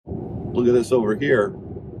look at this over here.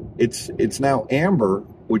 It's now amber,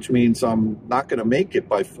 which means I'm not going to make it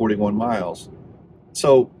by 41 miles.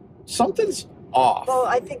 So something's off. Well,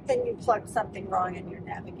 I think then you plugged something wrong in your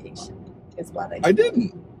navigation, is what I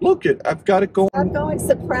didn't. Look, I've got it going. I'm going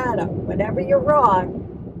soprano. Whenever you're wrong,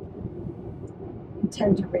 you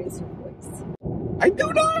tend to raise your voice. I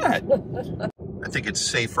do not. I think it's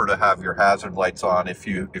safer to have your hazard lights on if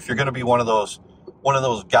you're going to be one of those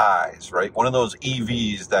guys, right? One of those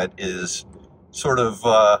EVs that is sort of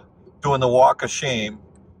doing the walk of shame,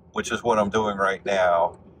 which is what I'm doing right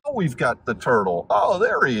now. Oh, we've got the turtle. Oh,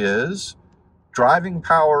 there he is. Driving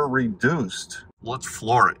power reduced. Let's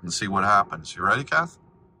floor it and see what happens. You ready, Kath?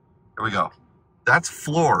 Here we go. That's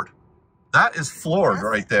floored. That is floored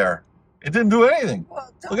right there. It didn't do anything.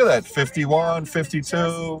 Well, look at that. 51,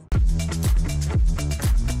 52.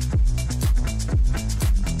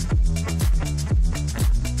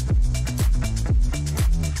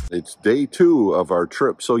 It's day 2 of our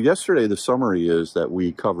trip. So yesterday, the summary is that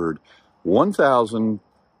we covered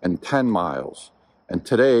 1,010 miles. And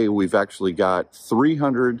today, we've actually got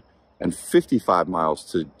 355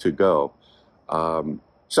 miles to go.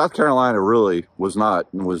 South Carolina really was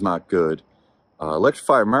not good.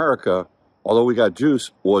 Electrify America, although we got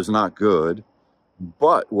juice, was not good.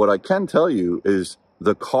 But what I can tell you is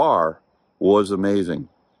the car was amazing.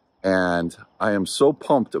 And I am so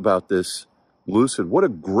pumped about this Lucid. What a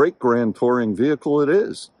great Grand Touring vehicle it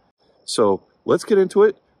is. So let's get into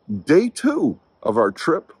it. Day 2 of our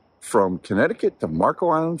trip from Connecticut to Marco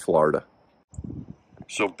Island, Florida.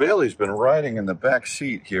 So Bailey's been riding in the back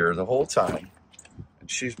seat here the whole time,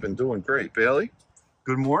 and she's been doing great. Bailey,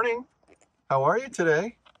 good morning. How are you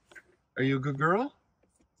today? Are you a good girl?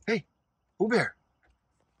 Hey, Pooh Bear.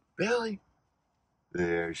 Bailey.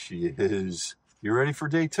 There she is. You ready for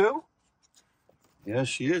day 2? Yes,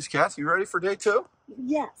 she is. Kath, you ready for day 2?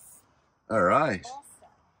 Yes. All right. Awesome.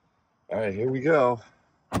 All right, here we go.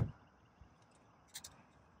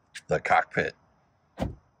 The cockpit.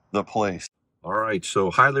 The place. All right,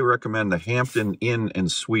 so highly recommend the Hampton Inn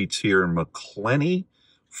and Suites here in McClenny,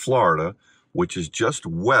 Florida, which is just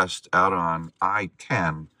west out on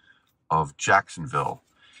I-10 of Jacksonville.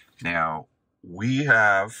 Now, we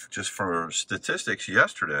have, just for statistics,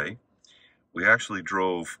 yesterday, we actually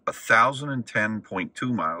drove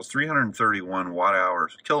 1,010.2 miles, 331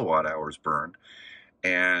 kilowatt hours burned,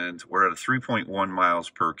 and we're at a 3.1 miles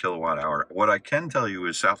per kilowatt hour. What I can tell you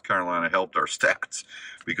is South Carolina helped our stats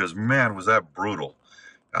because, man, was that brutal.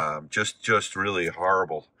 Just really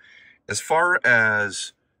horrible. As far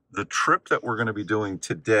as the trip that we're going to be doing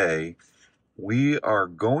today, we are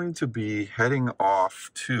going to be heading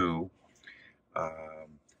off to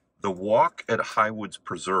the walk at Highwoods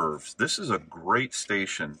Preserve. This is a great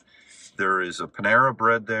station. There is a Panera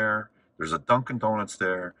Bread there. There's a Dunkin' Donuts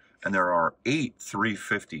there. And there are 8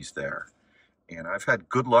 350s there. And I've had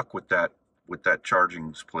good luck with that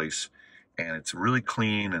charging place. And it's really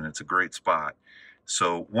clean and it's a great spot.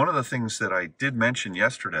 So one of the things that I did mention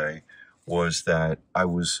yesterday was that I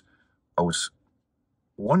was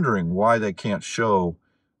wondering why they can't show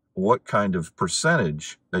what kind of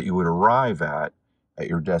percentage that you would arrive at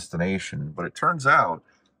your destination. But it turns out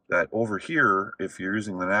that over here, if you're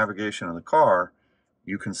using the navigation of the car,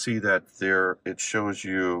 you can see that there it shows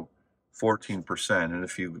you 14%. And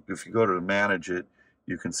if you go to manage it,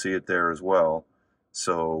 you can see it there as well.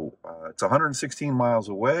 So it's 116 miles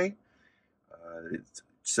away. It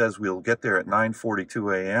says we'll get there at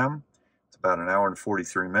 9:42 a.m. It's about an hour and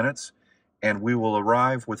 43 minutes. And we will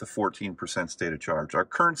arrive with a 14% state of charge. Our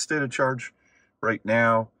current state of charge right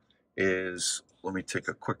now is, let me take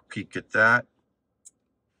a quick peek at that.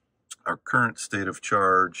 Our current state of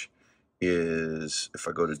charge is, if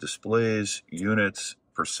I go to displays, units,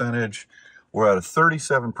 percentage, we're at a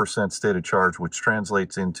 37% state of charge, which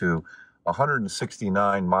translates into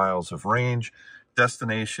 169 miles of range.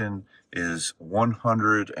 Destination is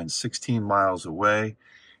 116 miles away.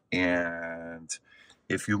 And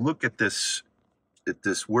if you look at this,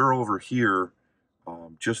 we're over here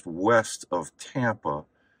just west of Tampa.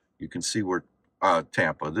 You can see where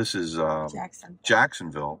Tampa. This is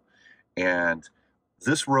Jacksonville. And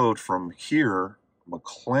this road from here,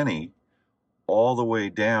 McClenny, all the way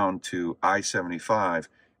down to I-75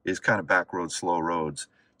 is kind of back road, slow roads.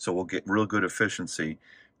 So we'll get real good efficiency.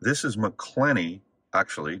 This is McClenny.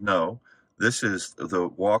 Actually, no. This is the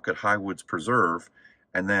walk at Highwoods Preserve.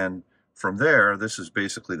 And then from there, this is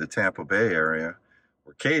basically the Tampa Bay area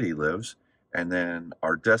where Katie lives. And then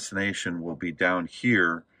our destination will be down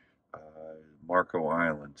here, Marco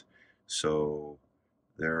Island. So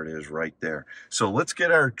there it is right there. So let's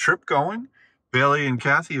get our trip going. Bailey and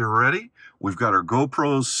Kathy are ready. We've got our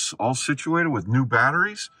GoPros all situated with new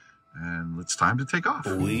batteries, and it's time to take off.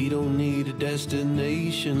 We don't need a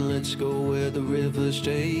destination, let's go where the river's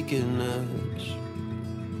taking us.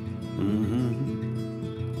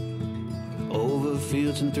 Over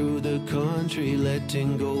fields and through the country,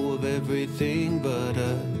 letting go of everything but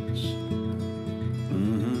us.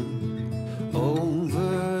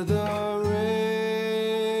 Over the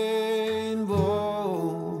rainbow.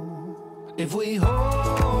 If we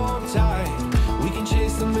hold tight, we can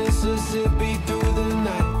chase the Mississippi through the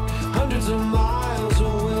night, hundreds of miles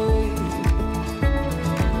away.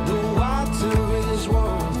 The water is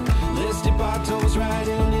warm, let's dip our toes right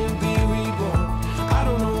in and be reborn. I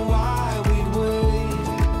don't know why we'd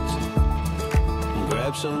wait.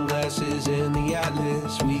 Grab sunglasses and the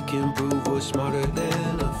atlas, we can prove we're smarter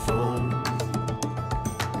than a phone.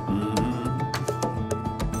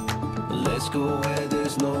 Let's go where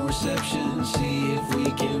there's no reception, see if we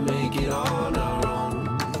can make it on our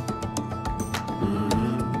own.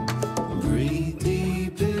 Breathe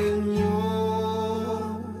deep in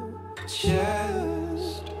your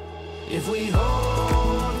chest. If we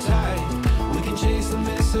hold tight, we can chase the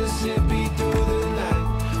Mississippi through the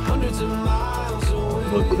night, hundreds of miles away.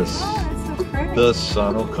 Look at this. Oh, it's so pretty. The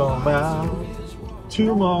sun will come out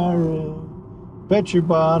tomorrow. Bet your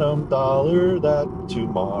bottom dollar that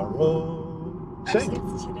tomorrow. Actually, Sing.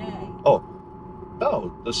 it's today. Oh,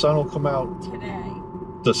 no, the sun will come out. Today.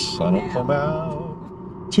 The sun will come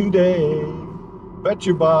out today. Bet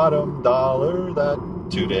your bottom dollar that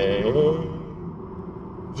today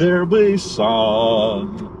there'll be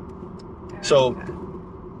sun. Very So,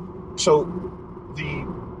 good. so the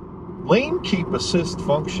lane keep assist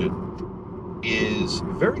function is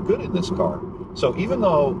very good in this car. So even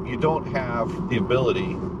though you don't have the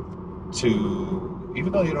ability to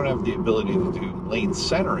do lane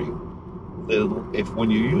centering, when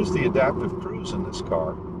you use the adaptive cruise in this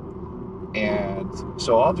car, and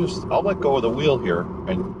so I'll let go of the wheel here,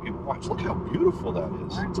 and you watch. Look how beautiful that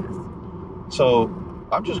is. Gorgeous. So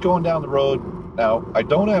I'm just going down the road now. I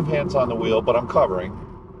don't have hands on the wheel, but I'm covering.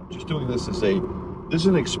 I'm just doing this as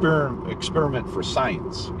an experiment for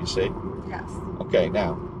science. You see? Yes. Okay,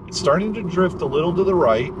 now it's starting to drift a little to the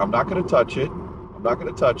right. I'm not going to touch it.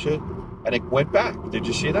 And it went back. Did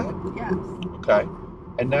you see that? Yes. Okay.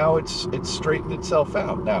 And now it's straightened itself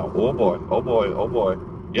out. Now, oh boy.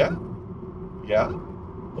 Yeah? Yeah?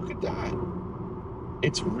 Look at that.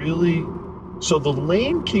 It's really... So the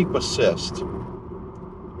lane keep assist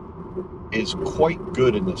is quite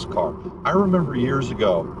good in this car. I remember years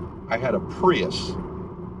ago, I had a Prius,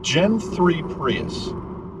 Gen 3 Prius,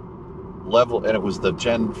 and it was the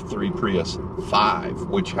Gen 3 Prius 5,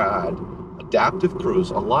 which had adaptive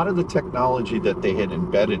cruise. A lot of the technology that they had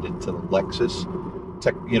embedded into the Lexus,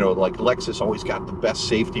 like Lexus always got the best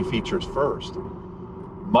safety features first.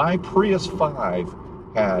 My Prius 5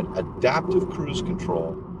 had adaptive cruise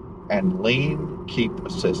control and lane keep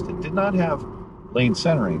assist. It did not have lane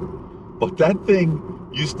centering, but that thing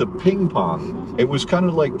used to ping pong. It was kind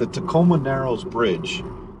of like the Tacoma Narrows Bridge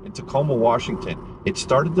in Tacoma, Washington. It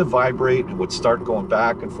started to vibrate and would start going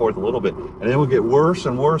back and forth a little bit, and then it would get worse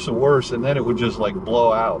and worse and worse, and then it would just like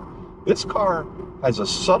blow out. This car has a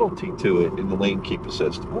subtlety to it in the lane keep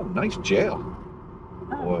assist. Oh, nice jail.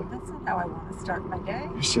 Oh, Boy. that's not how I want to start my day.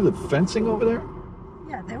 You see the fencing over there?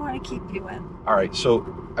 Yeah, they want to keep you in. All right, so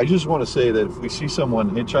I just want to say that if we see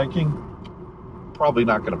someone hitchhiking, probably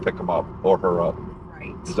not going to pick them up or her up.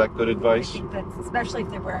 Right. Is that good I advice? think that's, especially if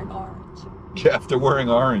they're wearing orange. Yeah, if they're wearing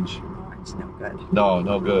orange. Orange, no good.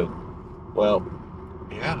 No good. Well,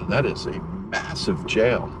 yeah, that is a massive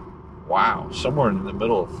jail. Wow, somewhere in the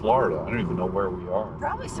middle of Florida. I don't even know where we are.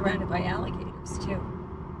 Probably surrounded by alligators, too.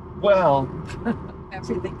 Well,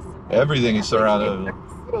 Everything is surrounded. Look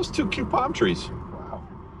at those two cute palm trees. Wow.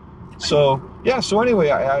 So, yeah, so anyway,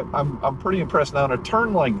 I'm pretty impressed. Now, in a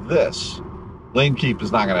turn like this, lane keep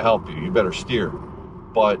is not going to help you. You better steer.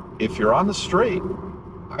 But if you're on the straight,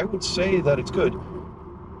 I would say that it's good.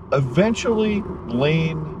 Eventually,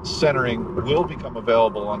 lane centering will become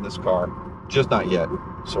available on this car, just not yet.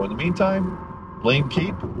 So in the meantime, lane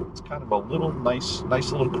keep, it's kind of a little nice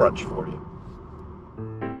little crutch for you.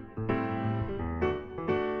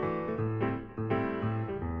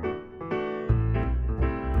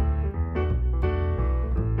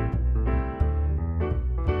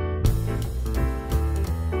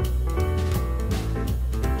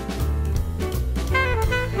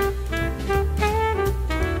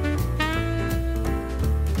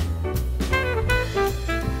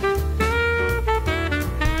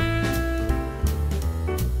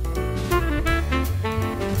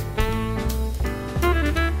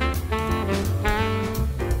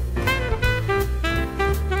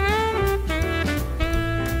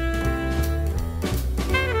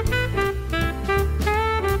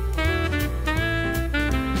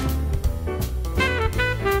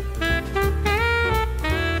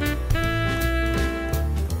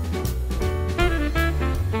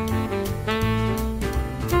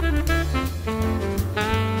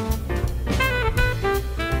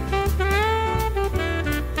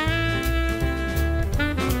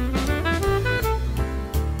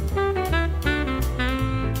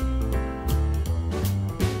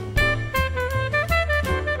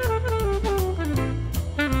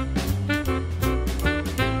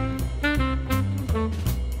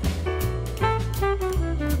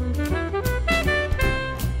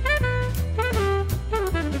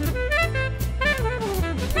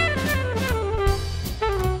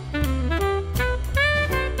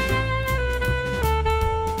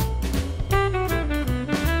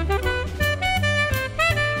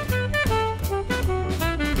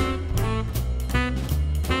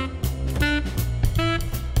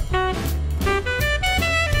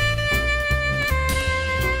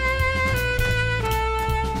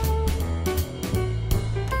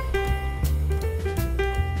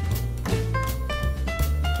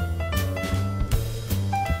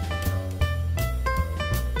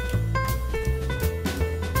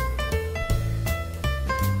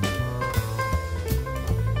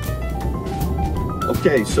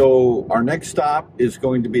 Okay, so our next stop is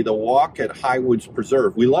going to be the walk at Highwoods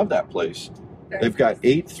Preserve. We love that place. They've got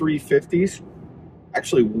 8 350s.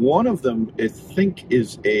 Actually, one of them, I think,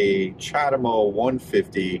 is a Chatamo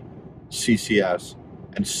 150 CCS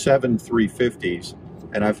and 7 350s.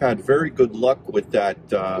 And I've had very good luck with that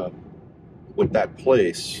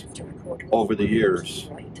place over the years.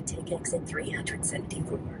 Right to take exit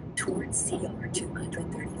 374 towards CR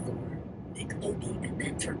 234. Make OB and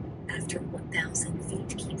then turn after 1,000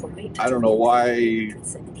 feet. Keep right. I don't know why.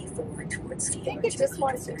 74 towards CR. I think it just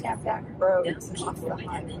wants to tap back road Now off keep the right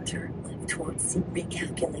and then highway. turn left towards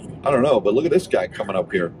recalculating. I don't know, but look at this guy coming up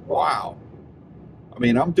here. Wow. I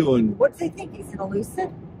mean, I'm doing, What's he think? He's in a Lucid?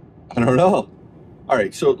 I don't know. All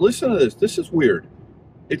right, so listen to this. This is weird.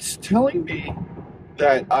 It's telling me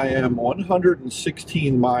that I am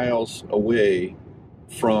 116 miles away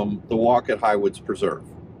from the walk at Highwoods Preserve.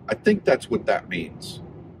 I think that's what that means.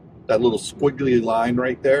 That little squiggly line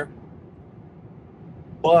right there.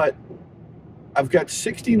 But I've got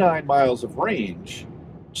 69 miles of range.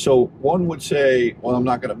 So one would say, well, I'm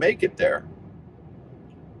not going to make it there.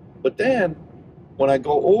 But then when I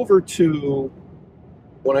go over to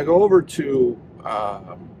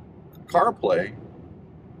CarPlay,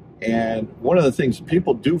 and one of the things,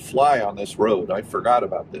 people do fly on this road. I forgot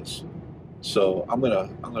about this. So I'm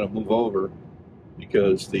gonna move over,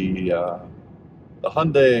 because the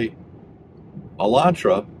Hyundai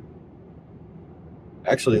Elantra,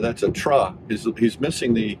 actually that's a Tra. He's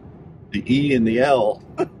missing the E and the L.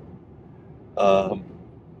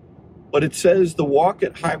 But it says the walk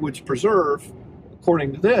at Highwoods Preserve,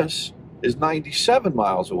 according to this, is 97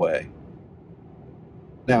 miles away.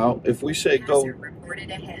 Now, if we say go,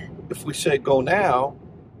 if we say go now,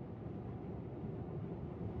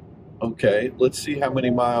 okay, let's see how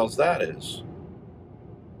many miles that is.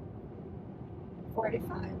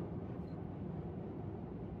 45.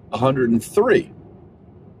 103,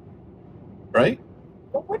 right?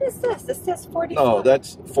 Well, what is this? This says 45. No,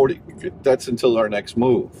 that's 40. That's until our next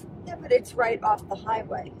move. Yeah, but it's right off the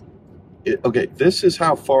highway. Okay, this is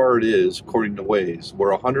how far it is according to Waze.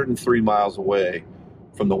 We're 103 miles away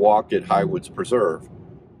from the walk at Highwoods Preserve.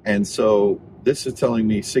 And so this is telling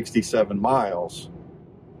me 67 miles.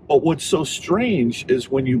 But what's so strange is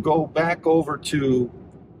when you go back over to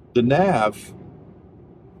the nav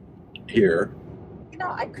here. You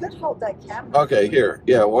know, I could hold that camera. Okay, here.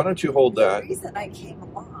 Yeah, why don't you hold that? That's the reason I came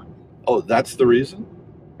along. Oh, that's the reason?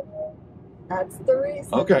 That's the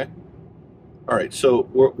reason. Okay. All right, so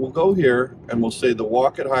we'll go here and we'll say the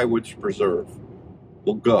walk at Highwoods Preserve.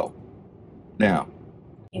 We'll go. Now.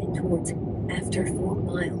 And towards after 4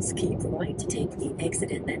 miles, keep right to take the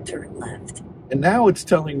exit and then turn left. And now it's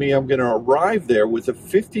telling me I'm going to arrive there with a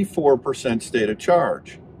 54% state of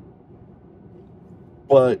charge.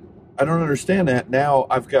 But I don't understand that. Now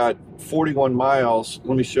I've got 41 miles.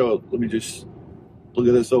 Let me just look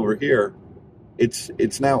at this over here.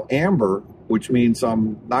 It's now amber, which means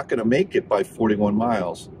I'm not going to make it by 41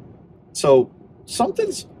 miles. So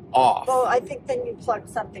something's off. Well, I think then you plugged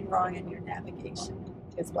something wrong in your navigation,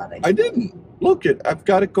 is what I think. I didn't. Look, I've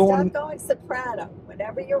got it going. Stop going soprano.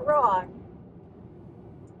 Whenever you're wrong,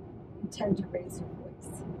 you tend to raise your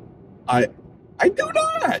voice. I do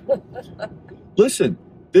not. Listen,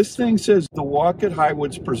 this thing says the walk at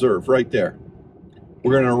Highwoods Preserve right there.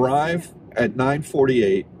 We're going to arrive at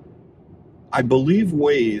 9:48. I believe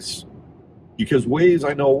Waze, because Waze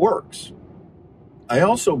I know works. I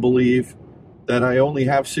also believe that I only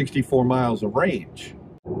have 64 miles of range.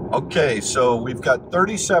 Okay, so we've got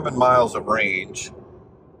 37 miles of range,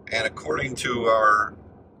 and according to our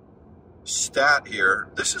stat here,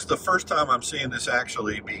 this is the first time I'm seeing this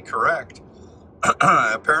actually be correct.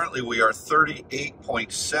 Apparently we are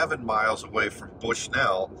 38.7 miles away from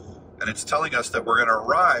Bushnell, and it's telling us that we're going to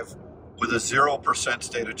arrive with a 0%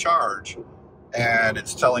 state of charge, and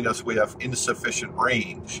it's telling us we have insufficient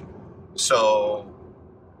range. So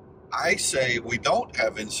I say we don't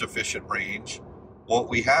have insufficient range. What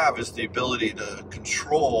we have is the ability to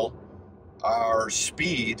control our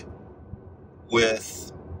speed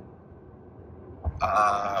with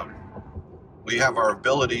we have our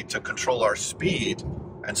ability to control our speed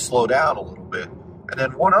and slow down a little bit. And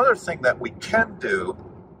then one other thing that we can do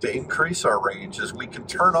to increase our range is we can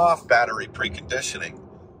turn off battery preconditioning.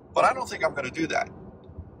 But I don't think I'm going to do that.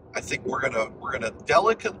 I think we're gonna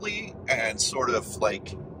delicately and sort of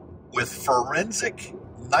like with forensic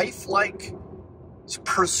knife-like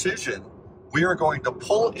precision, we are going to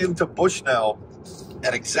pull into Bushnell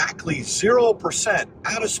at exactly 0%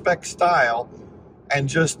 out of spec style, and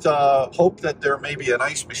just hope that there may be an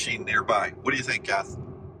ice machine nearby. What do you think, Kath?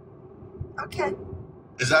 Okay.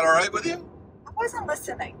 Is that all right with you? wasn't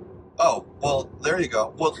listening. Oh, well, there you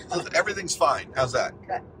go. Well, everything's fine. How's that?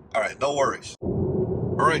 Good. All right, no worries.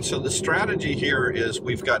 All right, so the strategy here is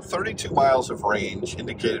we've got 32 miles of range,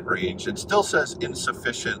 indicated range. It still says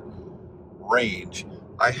insufficient range.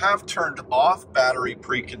 I have turned off battery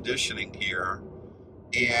preconditioning here,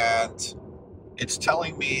 and it's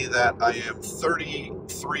telling me that I am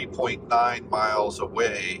 33.9 miles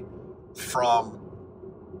away from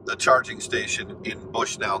the charging station in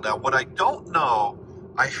Bushnell. Now, what I don't know,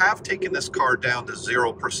 I have taken this car down to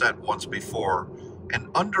 0% once before, and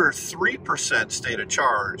under 3% state of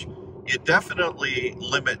charge, you definitely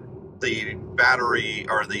limit the battery,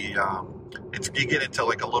 or the you get into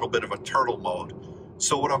like a little bit of a turtle mode.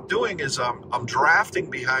 So what I'm doing is I'm drafting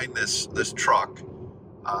behind this truck.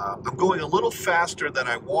 I'm going a little faster than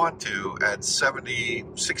I want to at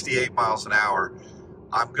 68 miles an hour.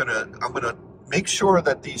 I'm gonna make sure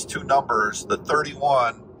that these two numbers, the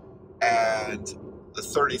 31 and the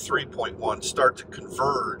 33.1, start to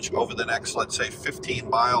converge over the next, let's say, 15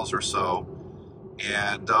 miles or so.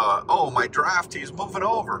 And oh, my draft, he's moving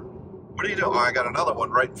over. What are you doing? Oh, I got another one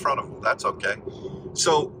right in front of him. That's okay.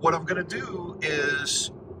 So what I'm gonna do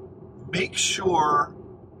is make sure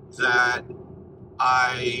that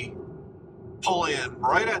I pull in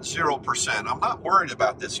right at 0%. I'm not worried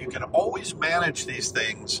about this. You can always manage these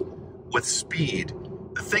things with speed.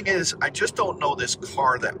 The thing is, I just don't know this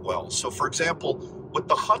car that well. So for example, with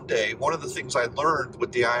the Hyundai, one of the things I learned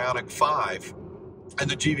with the Ioniq 5 and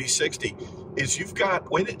the GV60 is you've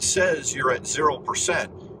got, when it says you're at 0%,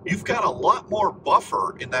 you've got a lot more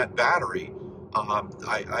buffer in that battery.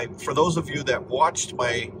 For those of you that watched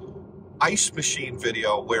my ice machine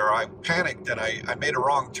video where I panicked and I made a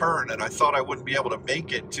wrong turn and I thought I wouldn't be able to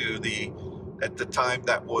make it to at the time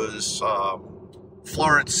that was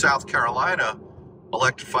Florence, South Carolina,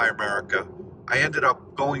 Electrify America. I ended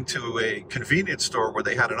up going to a convenience store where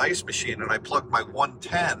they had an ice machine, and I plugged my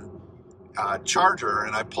 110 charger,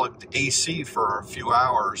 and I plugged AC for a few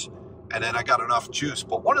hours, and then I got enough juice.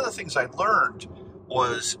 But one of the things I learned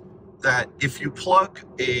was that if you plug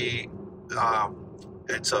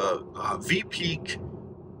it's a V-Peak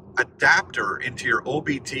adapter into your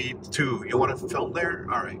OBD2. You want to film there?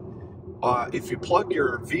 All right. If you plug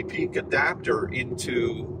your V-Peak adapter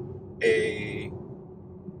into a...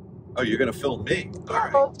 Oh, you're going to film me? All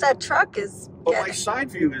right. Hope that truck is But my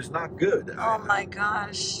side view is not good. Oh my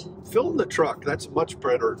gosh. Film the truck. That's a much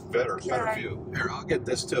better view. Here, I'll get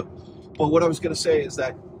this too. Well, what I was going to say is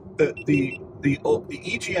that the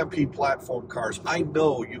EGMP platform cars, I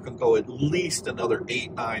know you can go at least another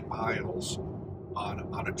 8-9 miles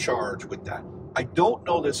on a charge with that. I don't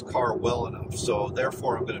know this car well enough, so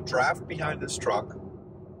therefore I'm going to draft behind this truck.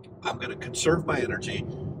 I'm going to conserve my energy.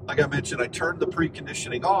 Like I mentioned, I turned the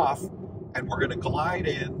preconditioning off, and we're going to glide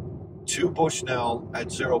in to Bushnell at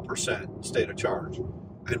 0% state of charge.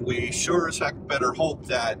 And we sure as heck better hope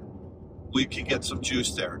that we can get some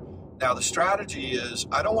juice there. Now, the strategy is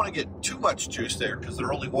I don't want to get too much juice there because there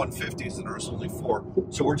are only 150s and there's only 4.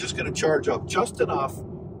 So we're just going to charge up just enough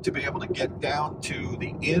to be able to get down to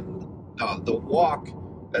the walk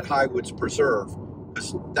at Highwoods Preserve.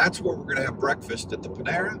 Because that's where we're going to have breakfast at the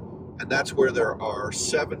Panera, and that's where there are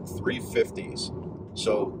 7 350s.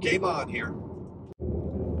 So game on here.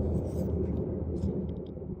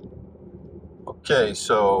 Okay,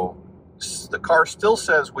 so the car still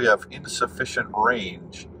says we have insufficient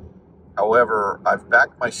range. However, I've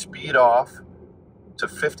backed my speed off to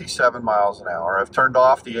 57 miles an hour. I've turned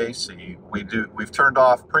off the AC. We've turned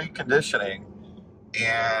off preconditioning,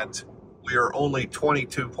 and we are only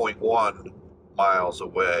 22.1 miles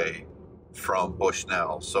away from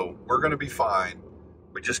Bushnell. So we're going to be fine.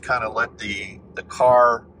 We just kind of let the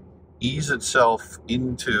car ease itself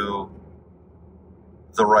into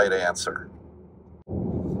the right answer.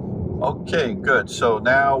 Okay, good. So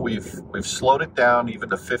now we've slowed it down even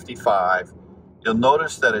to 55. You'll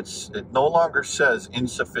notice that it no longer says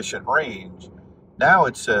insufficient range. Now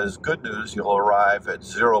it says, good news, you'll arrive at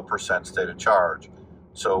 0% state of charge.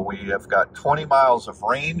 So we have got 20 miles of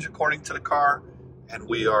range according to the car, and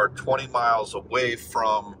we are 20 miles away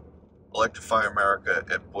from Electrify America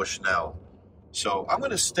at Bushnell. So I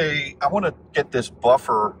want to get this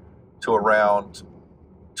buffer to around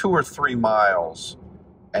 2 or 3 miles.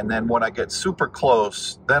 And then when I get super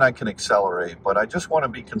close, then I can accelerate. But I just want to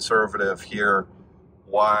be conservative here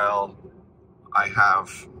while I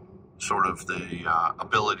have sort of the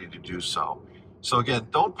ability to do so. So again,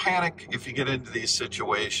 don't panic if you get into these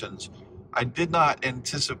situations. I did not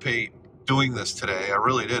anticipate doing this today. I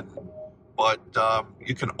really didn't. But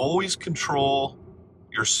you can always control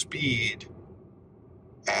your speed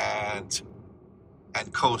and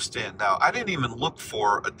and coast in. Now, I didn't even look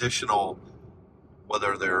for additional,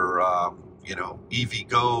 whether they're, you know, EV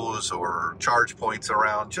goes or charge points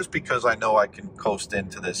around, just because I know I can coast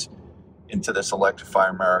into this Electrify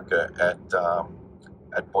America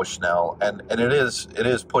at Bushnell, and it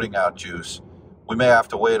is putting out juice. We may have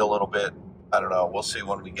to wait a little bit. I don't know. We'll see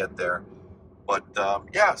when we get there. But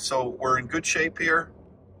yeah, so we're in good shape here.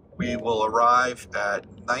 We will arrive at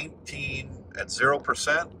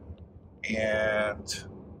 0%, and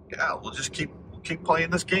yeah, we'll just keep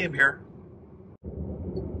playing this game here.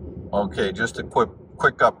 Okay, just a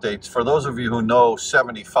quick updates for those of you who know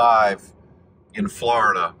 75 in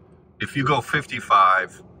Florida. If you go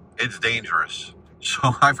 55, it's dangerous.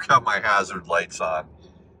 So I've got my hazard lights on,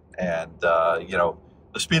 and you know,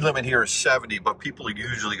 the speed limit here is 70, but people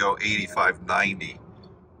usually go 85, 90,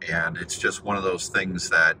 and it's just one of those things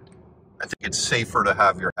that I think it's safer to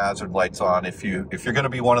have your hazard lights on if you're going to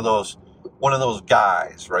be one of those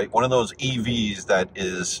guys, right? One of those EVs that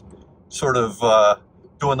is sort of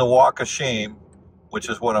doing the walk of shame, which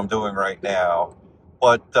is what I'm doing right now.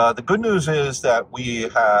 But the good news is that we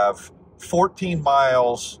have 14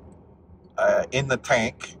 miles in the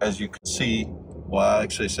tank, as you can see. Well,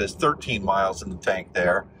 actually it says 13 miles in the tank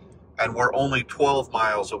there, and we're only 12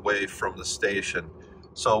 miles away from the station.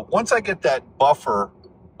 So once I get that buffer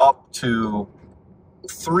up to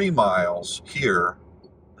 3 miles here,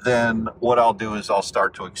 then what I'll do is I'll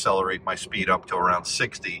start to accelerate my speed up to around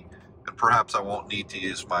 60, and perhaps I won't need to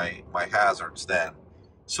use my hazards then.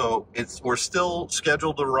 So we're still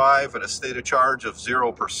scheduled to arrive at a state of charge of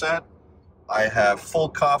 0%. I have full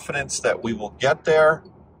confidence that we will get there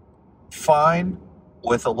fine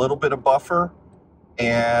with a little bit of buffer,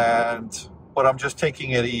 but I'm just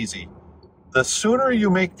taking it easy. The sooner you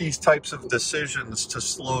make these types of decisions to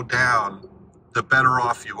slow down, the better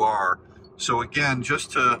off you are. So again,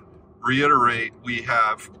 just to reiterate, we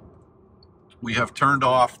have turned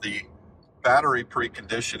off the battery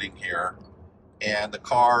preconditioning here, and the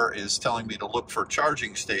car is telling me to look for a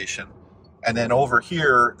charging station. And then over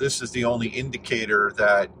here, this is the only indicator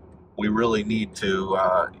that we really need to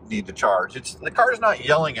charge. The car's not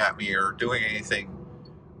yelling at me or doing anything,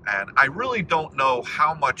 and I really don't know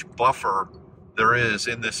how much buffer there is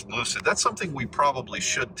in this Lucid. That's something we probably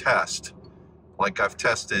should test. Like I've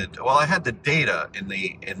tested, well, I had the data in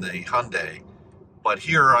the Hyundai, but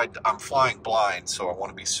here I'm flying blind, so I want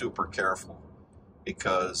to be super careful,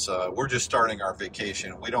 because we're just starting our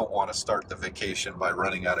vacation. We don't want to start the vacation by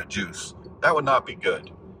running out of juice. That would not be good.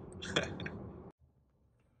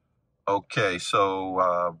 Okay,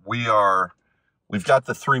 so we've got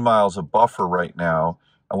the 3 miles of buffer right now.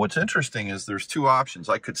 And what's interesting is there's two options.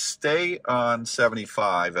 I could stay on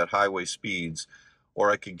 75 at highway speeds, or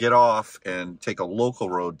I could get off and take a local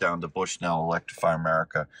road down to Bushnell, Electrify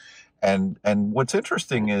America. And what's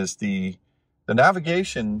interesting is the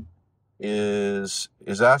navigation is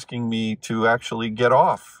asking me to actually get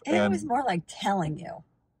off. It was more like telling you.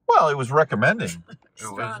 Well, it was recommending.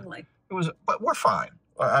 Strongly. But we're fine.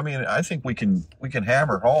 I mean, I think we can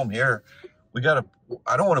hammer home here.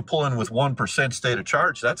 I don't want to pull in with 1% state of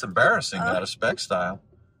charge. That's embarrassing out of spec style.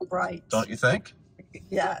 Right. Don't you think?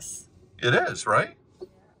 Yes. It is, right?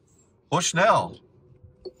 Bushnell.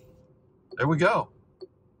 There we go.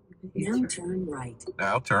 Now turn right.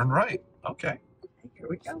 Now turn right. Okay. Here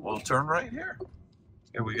we go. We'll turn right here.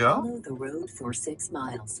 Here we go. Follow the road for 6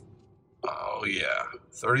 miles. Oh, yeah.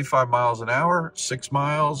 35 miles an hour, 6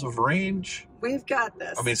 miles of range. We've got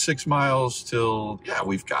this. I mean, 6 miles till, yeah,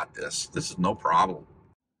 we've got this. This is no problem.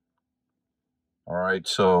 All right,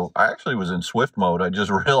 so I actually was in Swift mode. I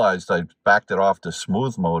just realized I backed it off to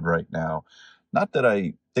smooth mode right now. Not that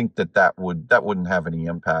I think that wouldn't have any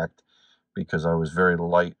impact, because I was very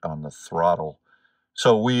light on the throttle.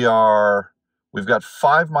 So we've got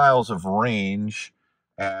 5 miles of range,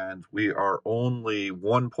 and we are only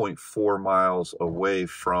 1.4 miles away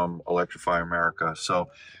from Electrify America. So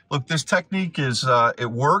look, this technique is,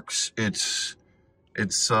 it works. It's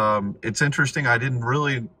interesting. I did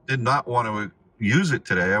not want to use it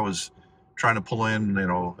today. I was trying to pull in,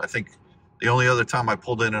 I think the only other time I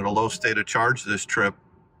pulled in at a low state of charge this trip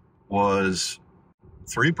was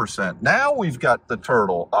 3%. Now we've got the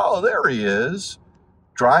turtle. Oh, there he is.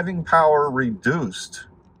 Driving power reduced.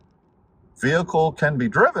 Vehicle can be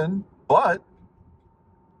driven, but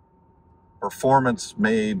performance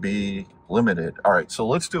may be limited. All right, so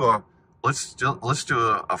let's floor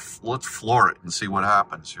it and see what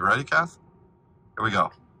happens. You ready, Kath? Here we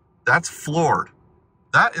go. That's floored.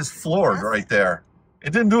 That is floored right there.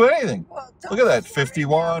 It didn't do anything. Well, look at that,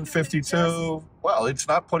 51, 52. Well, it's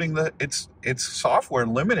not putting it's software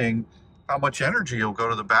limiting how much energy will go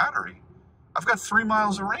to the battery. I've got 3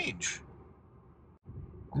 miles of range.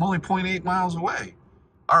 I'm only 0.8 miles away.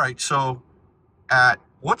 All right, so at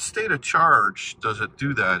what state of charge does it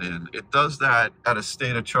do that in? It does that at a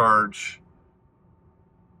state of charge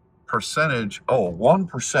percentage,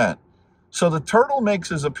 1%. So the turtle makes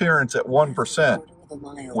his appearance at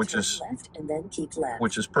 1%,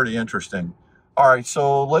 which is pretty interesting. All right,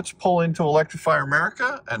 so let's pull into Electrify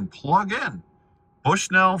America and plug in.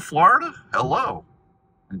 Bushnell, Florida, hello.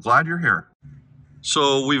 I'm glad you're here.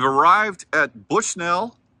 So we've arrived at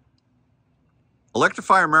Bushnell,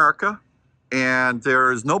 Electrify America, and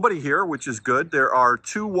there is nobody here, which is good. There are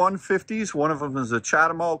two 150s. One of them is a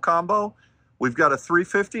Chatham combo. We've got a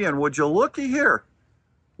 350, and would you looky here?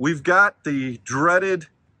 We've got the dreaded,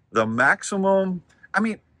 the maximum. I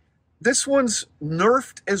mean, this one's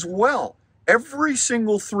nerfed as well. Every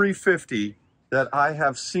single 350 that I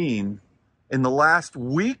have seen in the last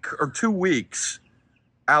week or 2 weeks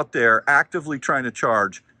out there actively trying to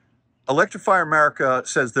charge, Electrify America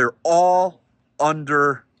says they're all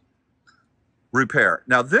under repair.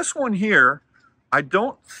 Now this one here, I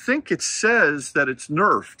don't think it says that it's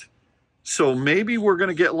nerfed. So maybe we're going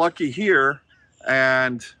to get lucky here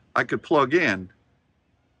and I could plug in.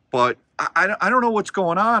 But I don't know what's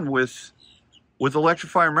going on with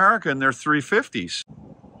Electrify America and their 350s.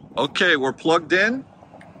 Okay, we're plugged in,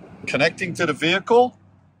 connecting to the vehicle.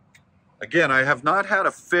 Again, I have not had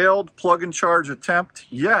a failed plug and charge attempt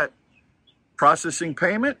yet. Processing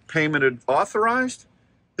payment, payment authorized.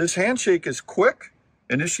 This handshake is quick,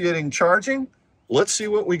 initiating charging. Let's see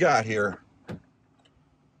what we got here.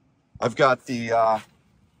 I've got the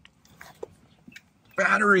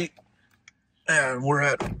battery, and we're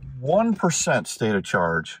at 1% state of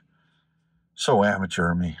charge. So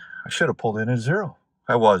amateur of me. I should have pulled in at 0.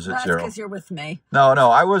 I was at 0. Because you're with me. No,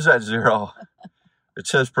 I was at 0. It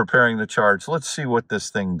says preparing the charge. Let's see what this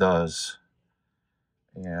thing does.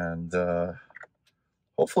 And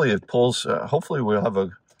hopefully it pulls, hopefully we'll have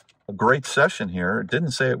a great session here. It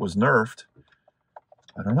didn't say it was nerfed.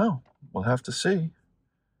 I don't know. We'll have to see.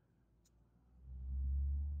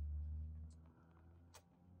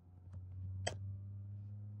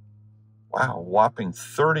 Wow, whopping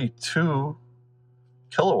 32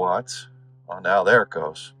 kilowatts. Oh, now there it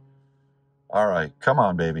goes. All right, come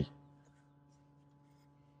on, baby.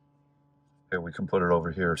 Okay, we can put it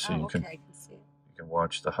over here so you can see it. You can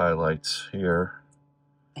watch the highlights here.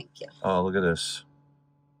 Thank you. Oh, look at this.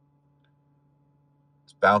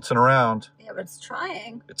 It's bouncing around. Yeah, but it's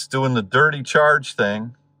trying. It's doing the dirty charge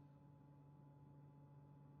thing.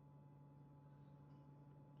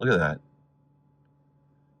 Look at that.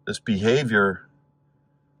 This behavior,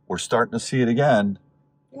 we're starting to see it again.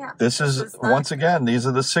 Yeah. This is once again, these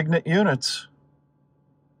are the Signet units.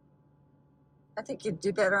 I think you'd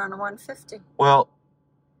do better on a 150. Well,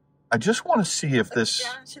 I just want to see if this...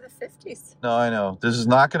 down to the 50s. No, I know. This is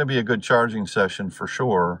not going to be a good charging session for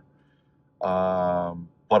sure.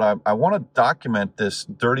 But I want to document this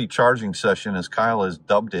dirty charging session, as Kyle has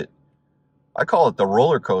dubbed it. I call it the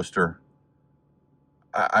roller coaster.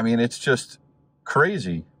 I mean, it's just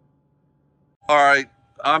crazy. All right,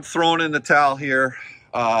 I'm throwing in the towel here.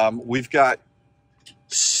 We've got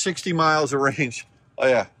 60 miles of range. Oh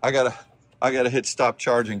yeah, I gotta hit stop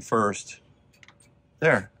charging first.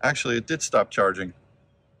 There, actually it did stop charging.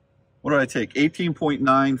 What did I take?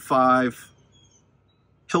 18.95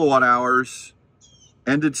 kilowatt hours.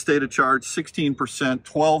 Ended state of charge, 16%,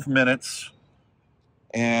 12 minutes.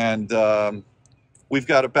 And we've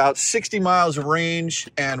got about 60 miles of range,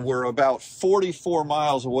 and we're about 44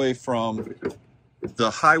 miles away from the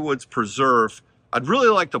Highwoods Preserve. I'd really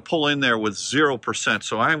like to pull in there with 0%,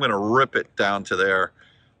 so I'm going to rip it down to there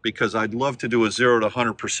because I'd love to do a 0 to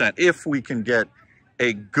 100% if we can get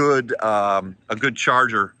a good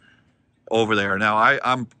charger over there. Now,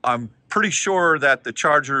 I'm pretty sure that the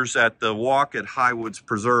chargers at the walk at Highwoods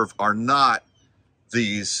Preserve are not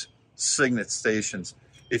these Signet stations.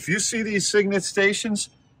 If you see these Signet stations,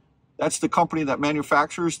 that's the company that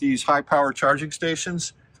manufactures these high-power charging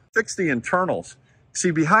stations. Fix the internals.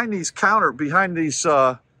 See, behind these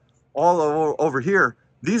all over here,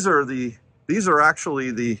 these are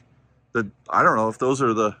actually the I don't know if those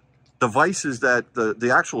are the devices that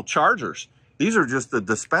the actual chargers. These are just the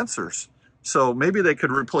dispensers. So maybe they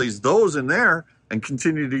could replace those in there and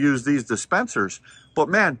continue to use these dispensers. But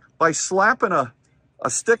man, by slapping a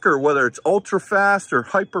sticker, whether it's ultra fast or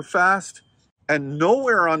hyper fast, and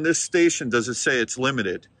nowhere on this station does it say it's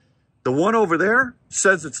limited. The one over there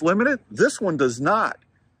says it's limited. This one does not.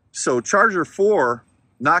 So charger 4,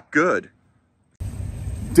 not good.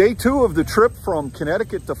 Day 2 of the trip from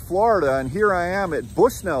Connecticut to Florida, and here I am at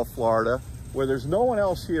Bushnell, Florida. where there's no one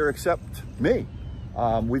else here except me.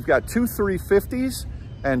 We've got two 350s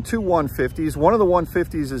and two 150s. One of the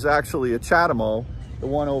 150s is actually a Chatamo, the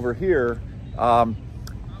one over here.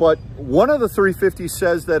 But one of the 350s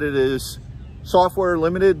says that it is software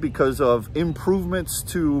limited because of improvements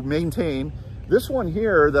to maintain. This one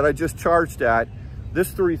here that I just charged at,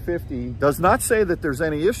 this 350, does not say that there's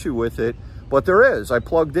any issue with it, but there is. I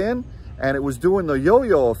plugged in and it was doing the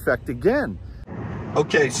yo-yo effect again.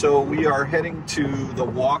 Okay, so we are heading to the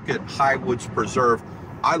walk at Highwoods Preserve.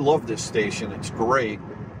 I love this station, it's great.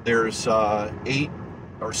 There's 8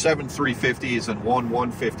 or 7 350s and one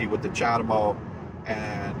 150 with the Chatamo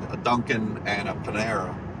and a Duncan and a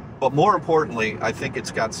Panera. But more importantly, I think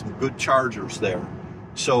it's got some good chargers there.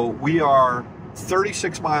 So we are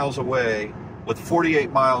 36 miles away with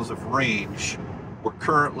 48 miles of range. We're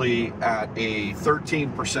currently at a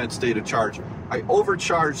 13% state of charge. I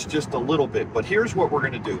overcharged just a little bit, but here's what we're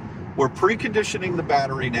gonna do. We're preconditioning the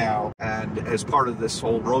battery now, and as part of this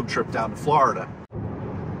whole road trip down to Florida.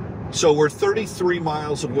 So we're 33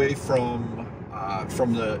 miles away from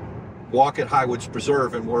the walk at Highwoods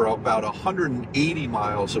Preserve, and we're about 180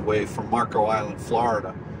 miles away from Marco Island,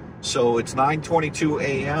 Florida. So it's 9:22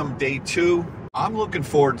 a.m. day 2. I'm looking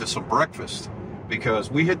forward to some breakfast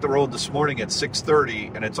because we hit the road this morning at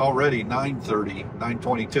 6:30 and it's already 9:30,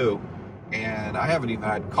 9:22, and I haven't even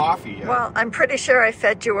had coffee yet. Well, I'm pretty sure I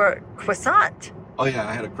fed you a croissant. Oh yeah,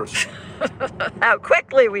 I had a croissant. How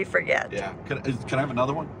quickly we forget. Yeah, can I have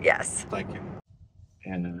another one? Yes. Thank you.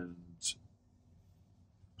 And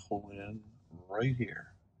pull in right here.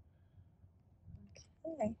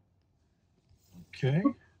 Okay. Okay.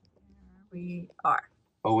 Here we are.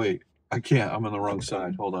 Oh wait, I can't, I'm on the wrong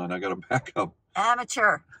side. Hold on, I gotta back up.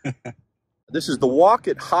 Amateur. This is the walk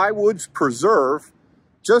at Highwoods Preserve,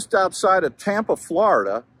 just outside of Tampa,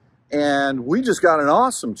 Florida, and we just got an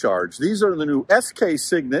awesome charge. These are the new SK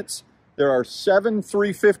Signets. There are 7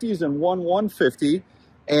 350s and one 150,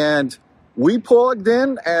 and we plugged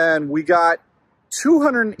in and we got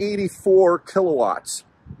 284 kilowatts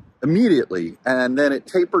immediately, and then it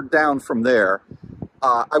tapered down from there.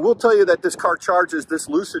 I will tell you that this car charges, this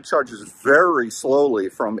Lucid charges very slowly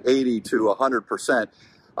from 80 to 100%.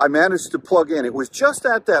 I managed to plug in. It was just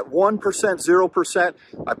at that 1%, 0%.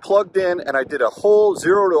 I plugged in and I did a whole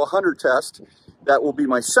 0 to 100 test. That will be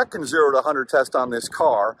my second 0 to 100 test on this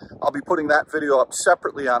car. I'll be putting that video up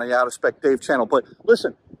separately on the Out of Spec Dave channel. But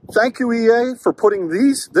listen, thank you, EA, for putting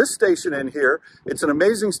this station in here. It's an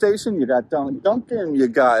amazing station. You got Dunkin', you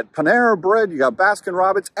got Panera Bread, you got Baskin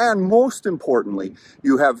Robbins, and most importantly,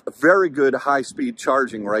 you have very good high-speed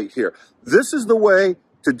charging right here. This is the way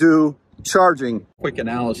to do charging. Quick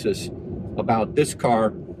analysis about this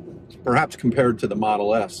car, perhaps compared to the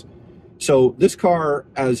Model S. So this car,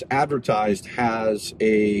 as advertised, has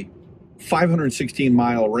a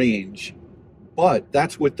 516-mile range, but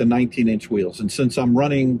that's with the 19-inch wheels. And since I'm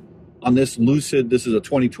running on this Lucid, this is a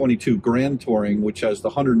 2022 Grand Touring, which has the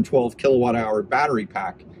 112 kilowatt-hour battery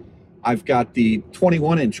pack, I've got the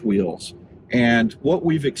 21-inch wheels. And what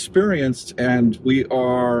we've experienced, and we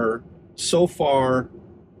are so far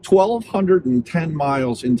 1,210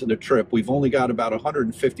 miles into the trip. We've only got about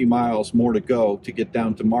 150 miles more to go to get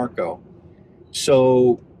down to Marco.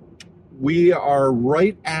 So we are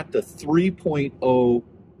right at the 3.0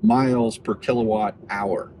 miles per kilowatt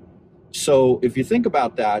hour. So if you think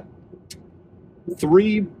about that,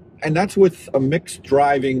 and that's with a mixed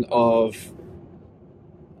driving of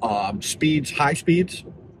speeds, high speeds,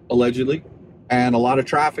 allegedly, and a lot of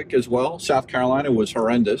traffic as well. South Carolina was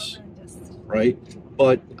horrendous, right?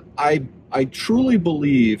 But I truly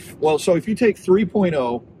believe, well, so if you take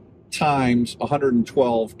 3.0 times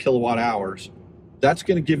 112 kilowatt hours, that's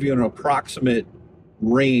going to give you an approximate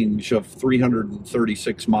range of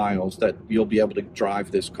 336 miles that you'll be able to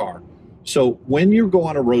drive this car. So when you go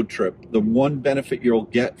on a road trip, the one benefit you'll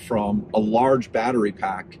get from a large battery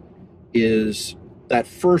pack is that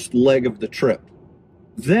first leg of the trip.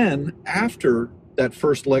 Then after that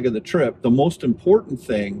first leg of the trip, the most important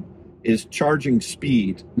thing is charging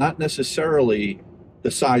speed, not necessarily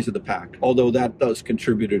the size of the pack, although that does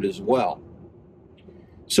contribute it as well.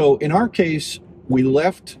 So in our case, we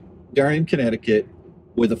left Darien, Connecticut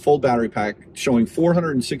with a full battery pack showing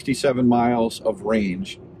 467 miles of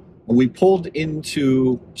range. And we pulled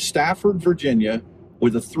into Stafford, Virginia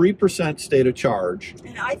with a 3% state of charge.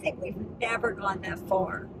 And I think we've never gone that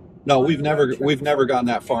far. No, we've never gone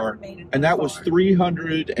that far. And that was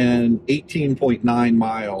 318.9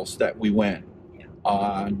 miles that we went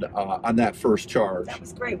on that first charge. That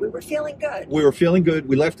was great. We were feeling good. We were feeling good.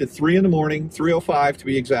 We left at 3 in the morning, 3:05 to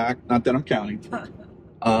be exact. Not that I'm counting.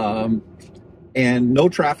 and no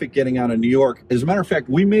traffic getting out of New York. As a matter of fact,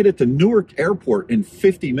 we made it to Newark Airport in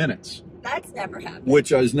 50 minutes. That's never happened. Which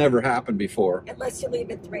has never happened before. Unless you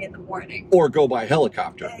leave at 3 in the morning. Or go by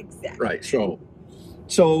helicopter. Exactly. Right. So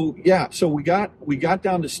yeah. So we got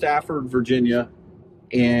down to Stafford, Virginia,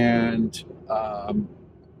 and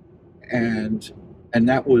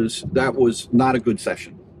that was not a good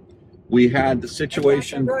session. We had the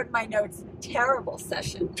situation. I wrote in my notes, terrible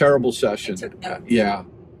session. Terrible session. I took notes. Yeah.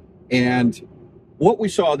 And what we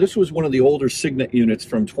saw, this was one of the older Signet units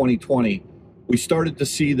from 2020. We started to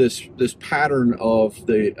see this pattern of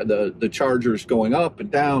the chargers going up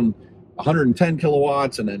and down, 110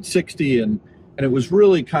 kilowatts and then 60, and it was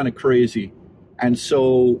really kind of crazy. And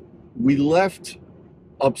so we left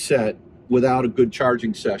upset without a good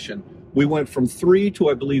charging session. We went from 3 to,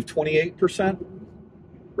 I believe, 28%,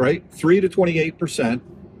 right? 3 to 28.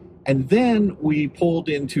 And then we pulled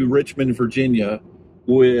into Richmond, Virginia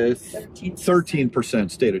with 13%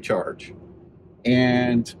 state of charge.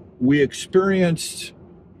 And we experienced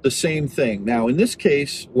the same thing. Now, in this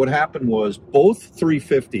case, what happened was both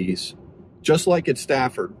 350s, just like at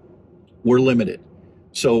Stafford, were limited.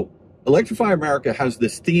 So Electrify America has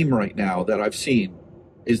this theme right now that I've seen,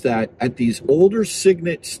 is that at these older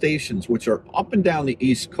Signet stations, which are up and down the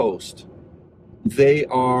East Coast, the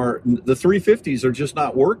 350s are just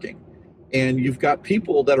not working. And you've got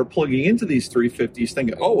people that are plugging into these 350s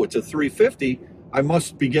thinking, oh, it's a 350, I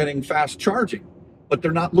must be getting fast charging. But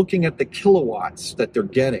they're not looking at the kilowatts that they're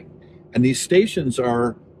getting. And these stations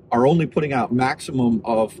are only putting out maximum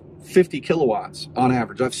of 50 kilowatts on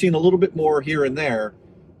average. I've seen a little bit more here and there,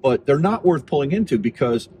 but they're not worth pulling into,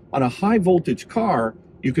 because on a high voltage car,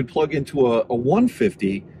 you could plug into a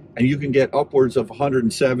 150 and you can get upwards of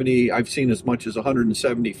 170. I've seen as much as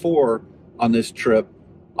 174 on this trip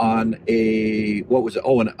on a, what was it?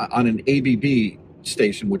 Oh, on an ABB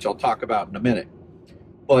station, which I'll talk about in a minute.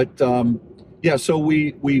 But yeah, so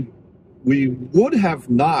we would have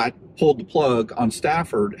not pulled the plug on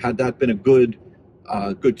Stafford had that been a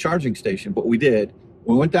good charging station, but we did.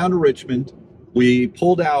 We went down to Richmond. We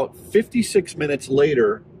pulled out 56 minutes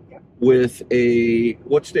later with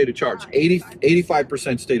what state of charge?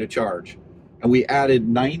 85% state of charge. And we added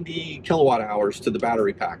 90 kilowatt hours to the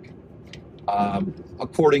battery pack.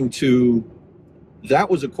 According to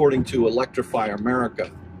Electrify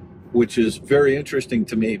America, which is very interesting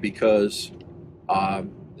to me, because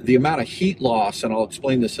the amount of heat loss, and I'll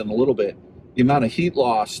explain this in a little bit, the amount of heat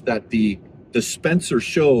loss that the dispenser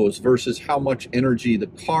shows versus how much energy the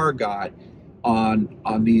car got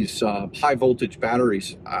on these high voltage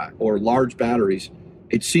batteries or large batteries,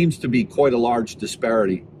 it seems to be quite a large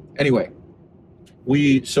disparity. Anyway,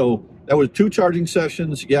 so that was 2 charging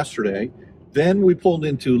sessions yesterday. Then we pulled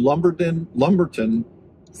into Lumberton,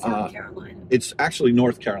 South Carolina. It's actually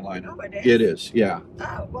North Carolina. Oh, it is? It is, yeah.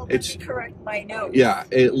 Oh, well, let me correct my notes. Yeah,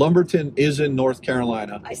 Lumberton is in North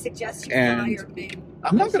Carolina. I suggest you fire me.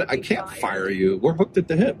 I can't fire you. We're hooked at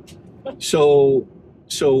the hip. So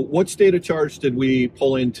what state of charge did we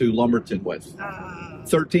pull into Lumberton with?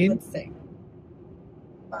 13? Let's see.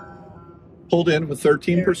 Pulled in with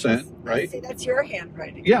 13%, right? See, that's your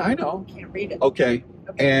handwriting. Yeah, I know. Can't read it. Okay.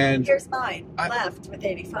 And here's mine, left with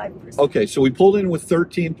 85%. Okay, so we pulled in with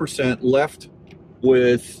 13%, left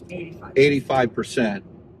with 85%.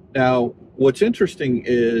 Now, what's interesting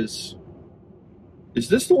is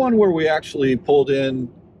this the one where we actually pulled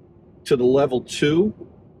in to the level 2?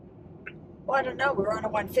 Well, I don't know. We were on a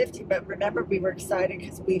 150, but remember, we were excited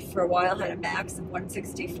because we, for a while, had a max of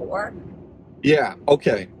 164. Yeah,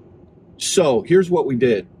 okay. So here's what we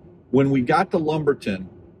did. When we got to Lumberton,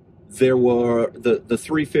 there were the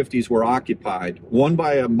 350s were occupied. One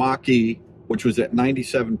by a Mach-E, which was at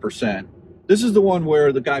 97%. This is the one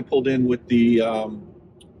where the guy pulled in with the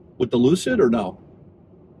Lucid, or no?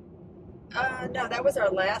 No, that was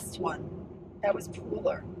our last one. That was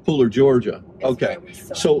Pooler, Georgia. Okay.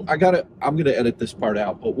 So I'm gonna edit this part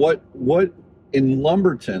out. But what in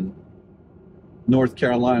Lumberton, North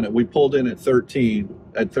Carolina, we pulled in at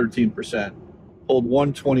 13%, pulled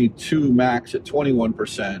 122 max at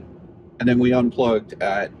 21%. And then we unplugged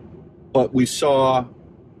but we saw...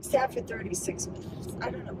 Sat for 36 minutes.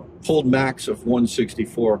 I don't know. Pulled max of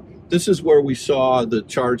 164. This is where we saw the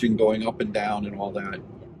charging going up and down and all that.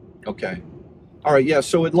 Okay. All right, yeah,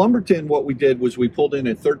 so at Lumberton, what we did was we pulled in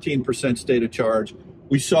at 13% state of charge.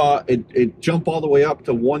 We saw it jump all the way up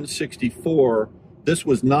to 164. This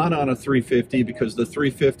was not on a 350 because the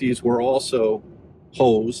 350s were also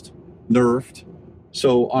hosed, nerfed.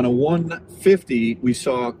 So on a 150, we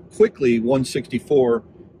saw quickly 164,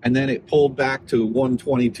 and then it pulled back to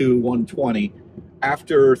 122, 120.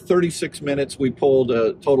 After 36 minutes, we pulled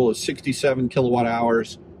a total of 67 kilowatt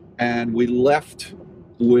hours, and we left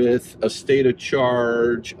with a state of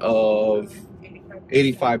charge of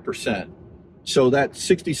 85%. So that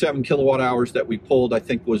 67 kilowatt hours that we pulled, I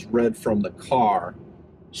think, was read from the car.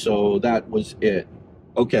 So that was it.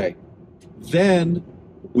 Okay. Then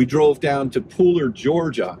we drove down to Pooler,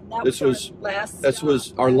 Georgia. This was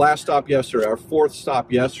our last stop yesterday, our fourth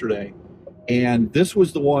stop yesterday. And this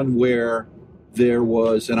was the one where there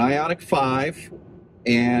was an Ioniq 5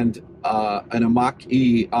 and an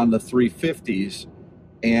Mach-E on the 350s.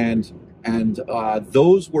 And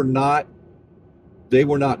those were not, they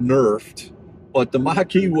were not nerfed, but the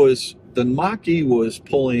Mach-E was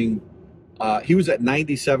pulling, he was at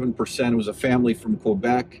 97%. It was a family from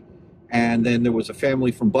Quebec. And then there was a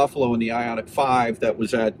family from Buffalo in the Ioniq 5 that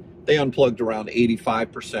was they unplugged around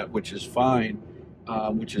 85%, which is fine,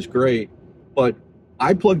 which is great. But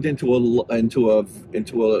I plugged into a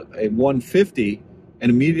 150 and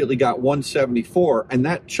immediately got 174, and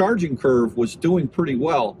that charging curve was doing pretty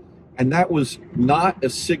well. And that was not a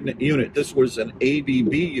Signet unit. This was an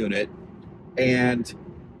ABB unit. And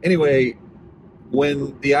anyway,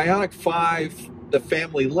 when the Ioniq 5, the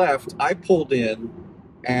family left, I pulled in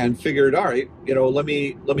and figured, all right, you know, let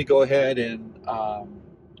me go ahead and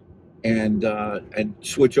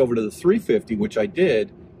switch over to the 350, which I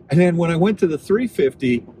did. And then when I went to the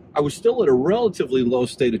 350, I was still at a relatively low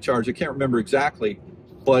state of charge. I can't remember exactly,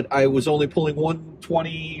 but I was only pulling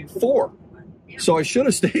 124. So I should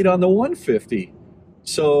have stayed on the 150.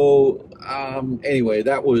 So anyway,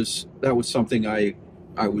 that was something I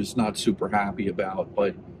was not super happy about,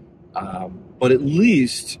 but at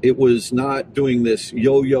least it was not doing this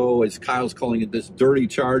yo-yo, as Kyle's calling it, this dirty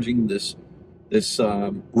charging, this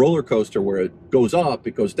roller coaster where it goes up,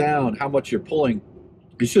 it goes down, how much you're pulling.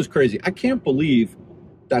 It's just crazy. I can't believe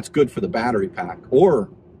that's good for the battery pack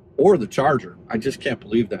or the charger. I just can't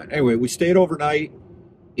believe that. Anyway, we stayed overnight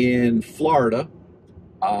in Florida,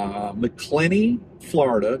 McClenny,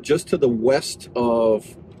 Florida, just to the west to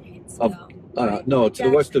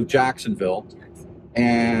the west of Jacksonville.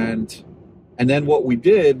 And then what we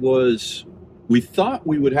did was we thought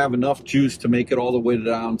we would have enough juice to make it all the way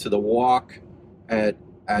down to the walk at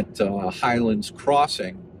Highlands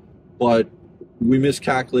Crossing, but we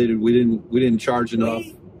miscalculated. We didn't charge enough.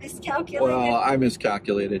 Miscalculated. Well, I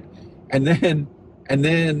miscalculated, and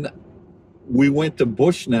then we went to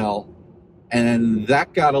Bushnell, and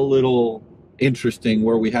that got a little interesting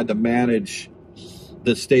where we had to manage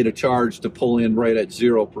the state of charge to pull in right at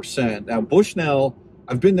 0%. Now Bushnell,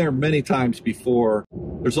 I've been there many times before.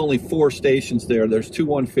 There's only 4 stations there. There's 2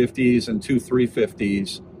 150s and 2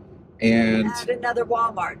 350s. And another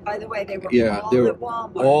Walmart. By the way, they were all they were at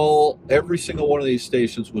Walmart. Every single one of these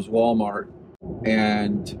stations was Walmart.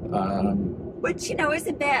 And which, you know,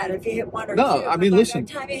 isn't bad if you hit 1 or 2. No, I mean, listen.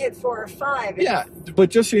 By the time you hit 4 or 5. Yeah,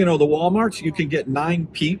 but just so you know, the Walmarts, you can get 9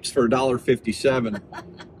 peeps for $1.57.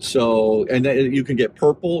 So, and then you can get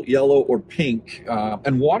purple, yellow, or pink,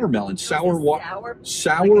 and watermelon, sour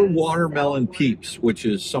watermelon peeps, which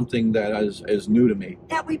is something that is new to me.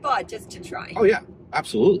 That we bought just to try. Oh yeah,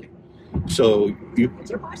 absolutely. So Did you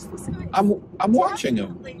watch this guy? I'm watching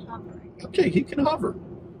him. Hovering. Okay, he can hover.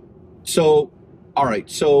 So, all right.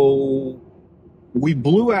 So we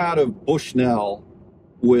blew out of Bushnell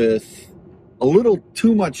with a little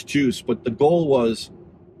too much juice, but the goal was,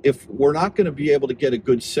 if we're not going to be able to get a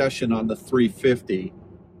good session on the 350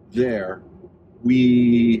 there,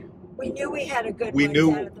 we knew we had a good one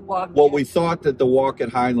down at the walk. Well, we thought that the walk at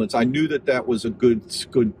Highlands, I knew that was a good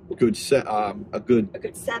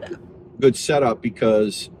setup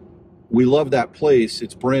because we love that place.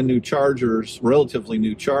 It's brand new chargers, relatively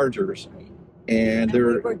new chargers. And we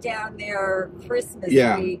were down there Christmas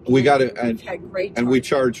week. We got it, and we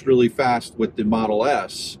charged really fast with the Model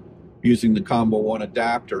S using the Combo 1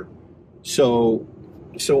 adapter. So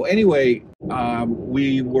anyway,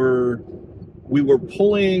 we were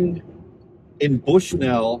pulling in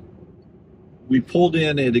Bushnell. We pulled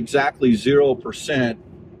in at exactly 0%,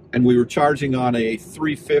 and we were charging on a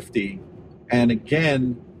 350. And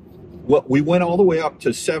again, we went all the way up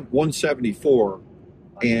to 174.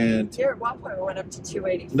 And here at one point we went up to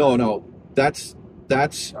 280. No, that's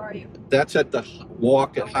at the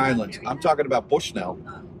walk at Highlands. I'm talking about Bushnell.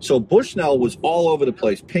 So Bushnell was all over the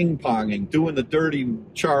place, ping-ponging, doing the dirty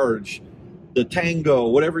charge, the tango,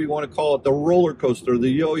 whatever you want to call it, the roller coaster, the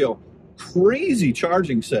yo-yo. Crazy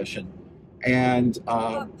charging session. And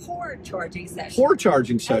poor charging session. Poor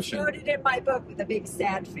charging session. As noted in my book with a big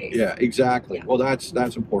sad face. Yeah, exactly. Yeah. Well, that's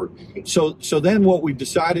important. So then what we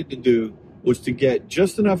decided to do was to get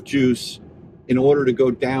just enough juice in order to go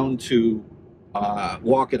down to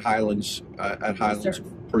walk at Highlands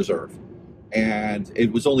Preserve. And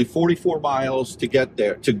it was only 44 miles to get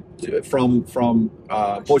there from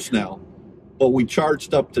Bushnell, but we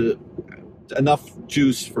charged up to enough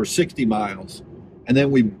juice for 60 miles, and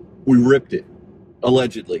then we ripped it,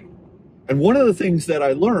 allegedly. And one of the things that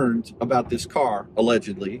I learned about this car,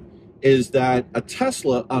 allegedly, is that a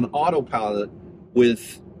Tesla on autopilot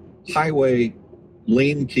with highway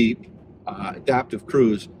lane keep, adaptive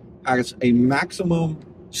cruise, has a maximum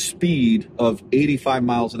speed of 85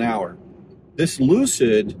 miles an hour. This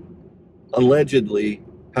Lucid allegedly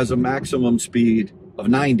has a maximum speed of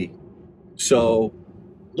 90. So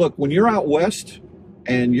look, when you're out west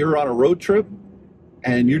and you're on a road trip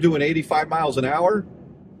and you're doing 85 miles an hour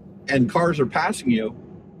and cars are passing you,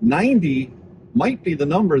 90 might be the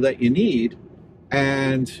number that you need.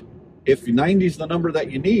 And if 90 is the number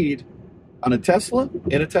that you need on a Tesla,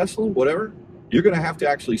 in a Tesla, whatever, you're going to have to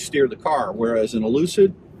actually steer the car. Whereas in a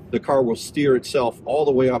Lucid, the car will steer itself all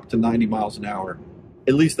the way up to 90 miles an hour.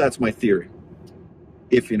 At least that's my theory,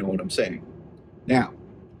 if you know what I'm saying. Now,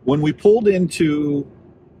 when we pulled into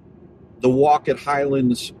the walk at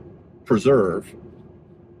Highlands Preserve,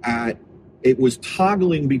 it was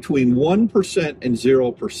toggling between 1% and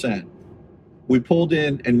 0%. We pulled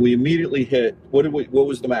in and we immediately hit, what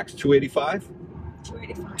was the max, 285?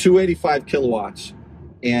 285. 285 kilowatts.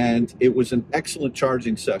 And it was an excellent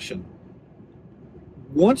charging session.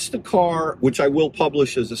 Once the car, which I will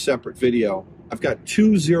publish as a separate video, I've got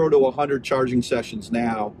 2 0 to 100 charging sessions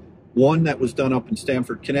now. One that was done up in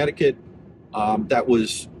Stamford, Connecticut, that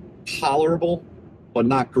was tolerable, but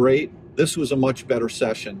not great. This was a much better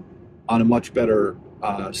session on a much better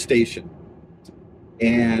station.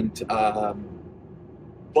 And,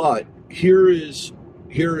 but here is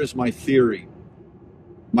my theory.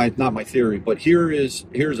 Not my theory, but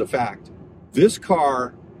here's a fact. This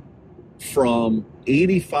car, from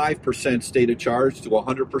 85% state of charge to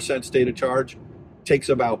 100% state of charge, takes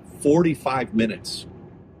about 45 minutes.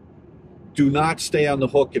 Do not stay on the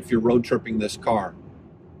hook if you're road tripping this car.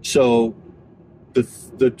 So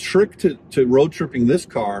the trick to road tripping this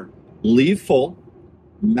car, leave full,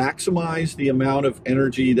 maximize the amount of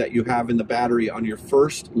energy that you have in the battery on your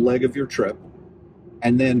first leg of your trip,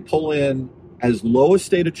 and then pull in as low a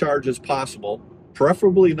state of charge as possible,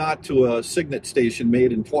 preferably not to a Signet station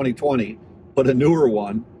made in 2020, but a newer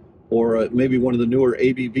one, or maybe one of the newer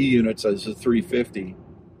ABB units as a 350.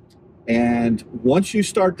 And once you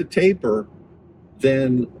start to taper,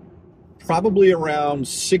 then probably around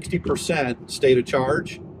 60% state of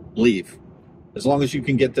charge, leave, as long as you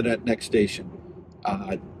can get to that next station.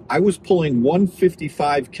 I was pulling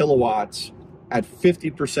 155 kilowatts at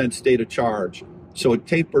 50% state of charge. So it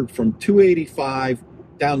tapered from 285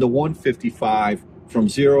 down to 155, from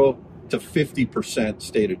 0 to 50%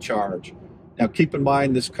 state of charge. Now keep in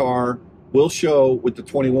mind, this car will show with the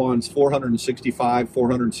 21s 465,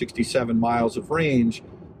 467 miles of range,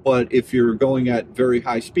 but if you're going at very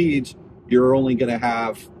high speeds, you're only going to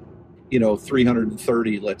have,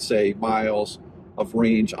 330, let's say, miles of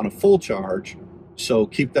range on a full charge. So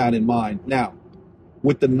keep that in mind. Now,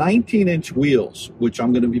 with the 19-inch wheels, which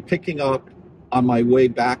I'm going to be picking up on my way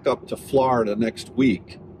back up to Florida next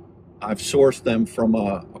week, I've sourced them from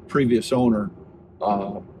a previous owner,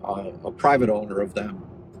 a private owner of them.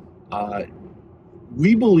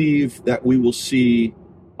 We believe that we will see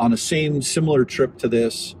on a similar trip to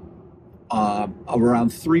this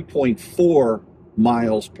around 3.4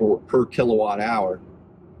 miles per kilowatt hour,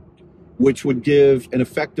 which would give an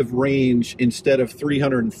effective range, instead of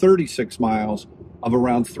 336 miles, of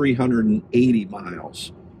around 380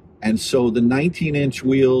 miles. And so the 19-inch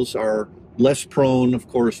wheels are less prone, of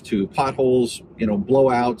course, to potholes,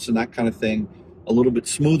 blowouts and that kind of thing. A little bit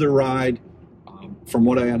smoother ride. From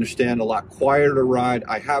what I understand, a lot quieter ride.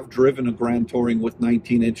 I have driven a Grand Touring with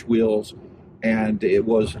 19-inch wheels, and it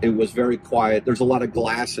was very quiet. There's a lot of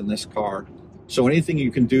glass in this car. So anything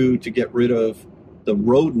you can do to get rid of the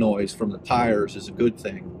road noise from the tires is a good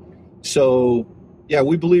thing. So, yeah,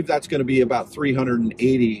 we believe that's going to be about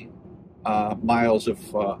 380 miles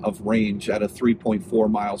of range at a 3.4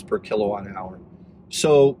 miles per kilowatt hour.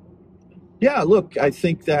 So, yeah, look, I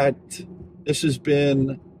think that this has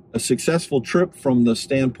been a successful trip from the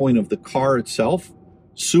standpoint of the car itself.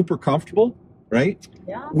 Super comfortable, right?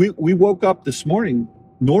 Yeah. We woke up this morning.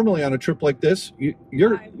 Normally on a trip like this,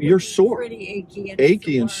 you're sore, pretty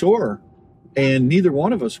achy and sore, and neither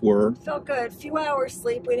one of us were. Felt good. Few hours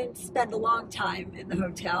sleep. We didn't spend a long time in the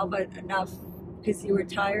hotel, but enough because you were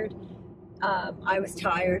tired. I was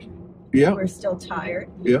tired. Yeah. We're still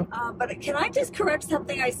tired. Yeah. But can I just correct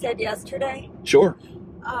something I said yesterday? Sure.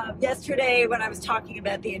 Yesterday when I was talking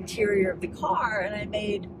about the interior of the car, and I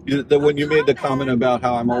made when you made the comment about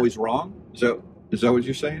how I'm always wrong? Is that what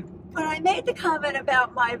you're saying? When I made the comment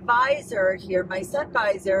about my visor here, my sun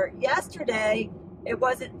visor, yesterday, it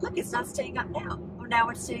wasn't, look, it's not staying up now. Oh, now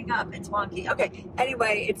it's staying up. It's wonky. Okay.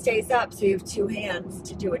 Anyway, it stays up, so you have two hands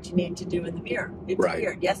to do what you need to do in the mirror. It's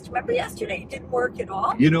weird. Yes, remember yesterday, it didn't work at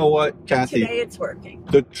all. You know what, Kathy? Today it's working.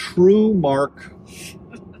 The true mark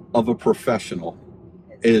of a professional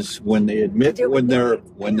is when they admit when they're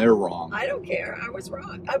wrong. I don't care. I was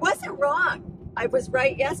wrong. I wasn't wrong. I was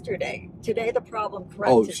right yesterday. Today the problem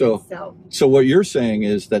corrected itself. So what you're saying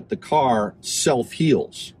is that the car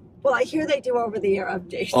self-heals. Well, I hear they do over-the-air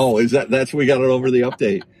updates. Oh, that's we got it over the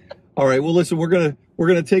update. All right. Well, listen, we're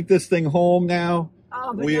gonna take this thing home now.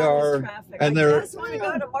 Oh, but we are, traffic. And I just want to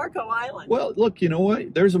go to Marco Island. Well, look, you know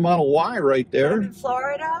what? There's a Model Y right there. I'm in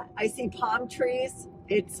Florida. I see palm trees.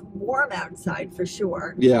 It's warm outside for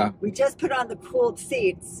sure. Yeah. We just put on the cooled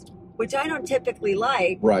seats, which I don't typically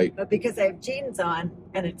like. Right. But because I have jeans on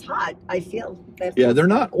and it's hot, I feel that. Yeah, they're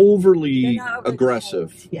not overly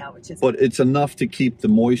aggressive. Cold. Yeah, which is but good. It's enough to keep the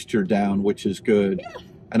moisture down, which is good. Yeah.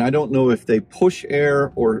 And I don't know if they push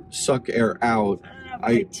air or suck air out.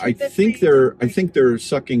 I think they're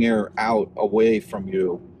sucking air out away from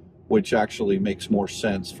you, which actually makes more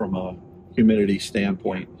sense from a humidity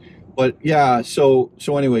standpoint. But yeah, so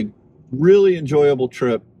anyway, really enjoyable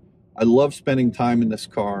trip. I love spending time in this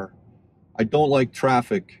car. I don't like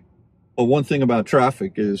traffic, but one thing about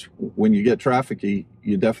traffic is when you get trafficy,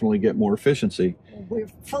 you definitely get more efficiency. We're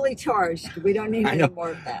fully charged. We don't need any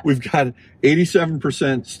more of that. We've got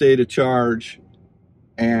 87% state of charge,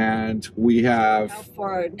 and we have... How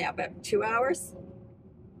far now? About 2 hours?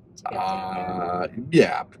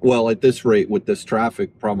 Yeah. Well, at this rate, with this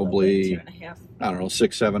traffic, probably... 2.5. I don't know,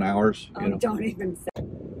 6-7 hours. Oh, you know. Don't even say.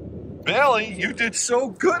 Bailey, you did so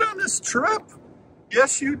good on this trip.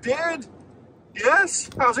 Yes, you did. Yes.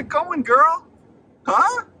 How's it going, girl?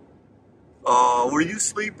 Huh? Oh, were you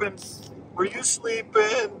sleeping? Were you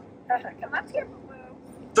sleeping? Come up here, Boo.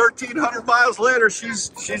 1,300 miles later, she's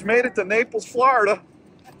made it to Naples, Florida.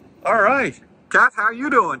 All right. Kat, how you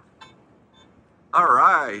doing? All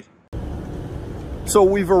right. So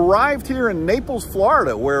we've arrived here in Naples,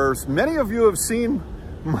 Florida, where many of you have seen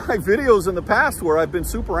my videos in the past where I've been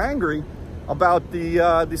super angry about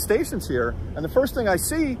the stations here. And the first thing I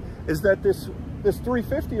see is that this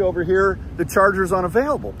 350 over here, the charger's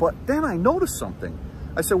unavailable. But then I noticed something.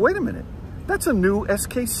 I said, wait a minute, that's a new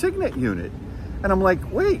SK Signet unit. And I'm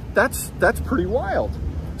like, wait, that's pretty wild.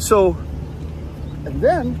 So, and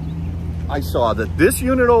then I saw that this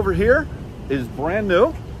unit over here is brand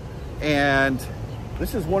new. And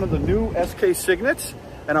this is one of the new SK Signets,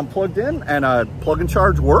 and I'm plugged in, and plug and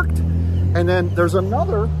charge worked. And then there's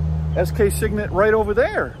another SK Signet right over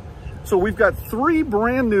there. So we've got 3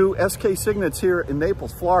 brand new SK Signets here in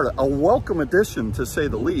Naples, Florida, a welcome addition to say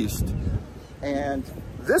the least. And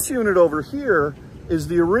this unit over here is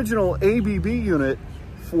the original ABB unit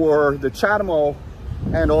for the Chatamo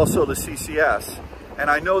and also the CCS. And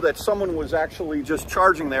I know that someone was actually just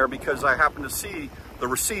charging there because I happened to see the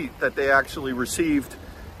receipt that they actually received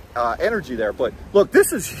energy there. But look,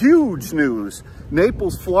 this is huge news.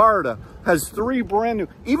 Naples, Florida has 3 brand new,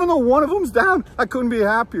 even though one of them's down, I couldn't be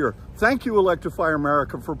happier. Thank you, Electrify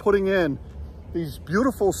America, for putting in these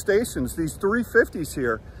beautiful stations, these 350s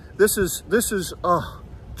here. This is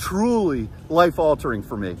truly life-altering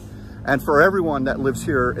for me and for everyone that lives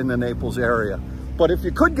here in the Naples area. But if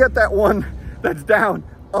you could get that one that's down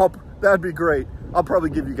up, that'd be great. I'll probably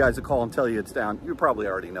give you guys a call and tell you it's down. You probably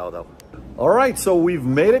already know, though. All right, so we've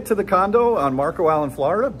made it to the condo on Marco Island,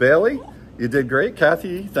 Florida. Bailey, you did great.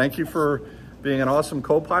 Kathy, thank you for being an awesome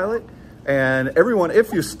co-pilot. And everyone,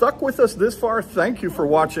 if you stuck with us this far, thank you for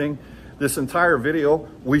watching this entire video.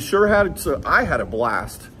 We sure had, so I had a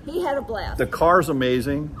blast. He had a blast. The car's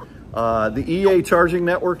amazing. The EA charging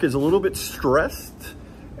network is a little bit stressed,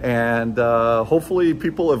 and hopefully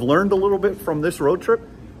people have learned a little bit from this road trip.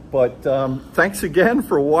 But thanks again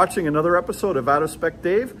for watching another episode of Out of Spec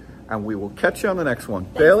Dave, and we will catch you on the next one.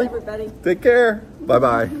 Thanks, Bailey, everybody. Take care.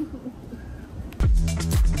 Bye-bye.